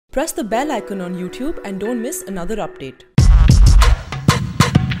Press the bell icon on YouTube and don't miss another update.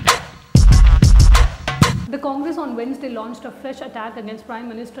 The Congress on Wednesday launched a fresh attack against Prime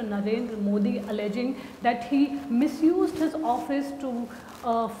Minister Narendra Modi, alleging that he misused his office to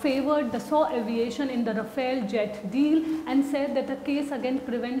favor Dassault Aviation in the Rafale jet deal and said that a case against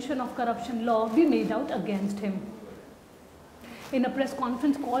prevention of corruption law be made out against him. In a press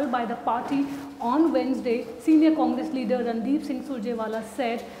conference called by the party on Wednesday, senior Congress leader Randeep Singh Surjewala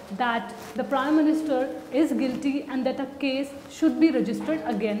said that the Prime Minister is guilty and that a case should be registered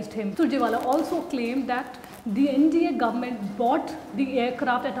against him. Surjewala also claimed that the NDA government bought the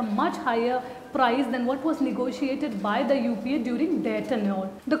aircraft at a much higher price than what was negotiated by the UPA during their tenure.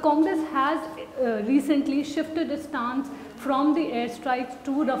 The Congress has recently shifted its stance from the airstrikes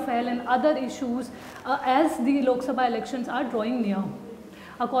to Rafale and other issues as the Lok Sabha elections are drawing near.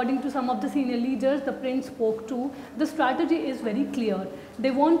 According to some of the senior leaders ThePrint spoke to, the strategy is very clear. They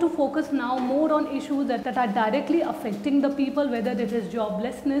want to focus now more on issues that are directly affecting the people, whether it is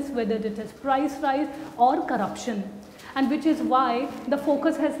joblessness, whether it is price rise or corruption. And which is why the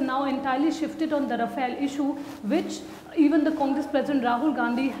focus has now entirely shifted on the Rafale issue, which even the Congress President Rahul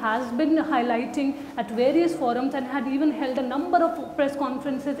Gandhi has been highlighting at various forums and had even held a number of press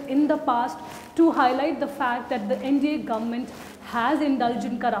conferences in the past to highlight the fact that the NDA government has indulged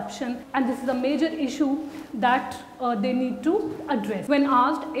in corruption, and this is a major issue that they need to address. When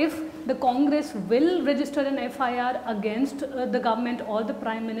asked if the Congress will register an FIR against the government or the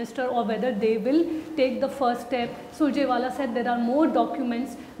Prime Minister, or whether they will take the first step, Surjewala said there are more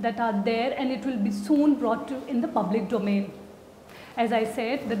documents that are there and it will be soon brought to in the public domain. As I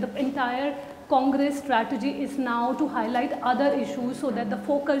said, that the entire Congress strategy is now to highlight other issues so that the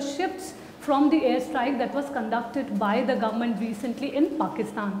focus shifts from the airstrike that was conducted by the government recently in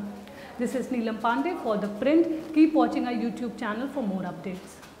Pakistan. This is Neelam Pandey for ThePrint. Keep watching our YouTube channel for more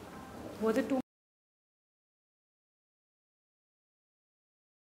updates. Was it too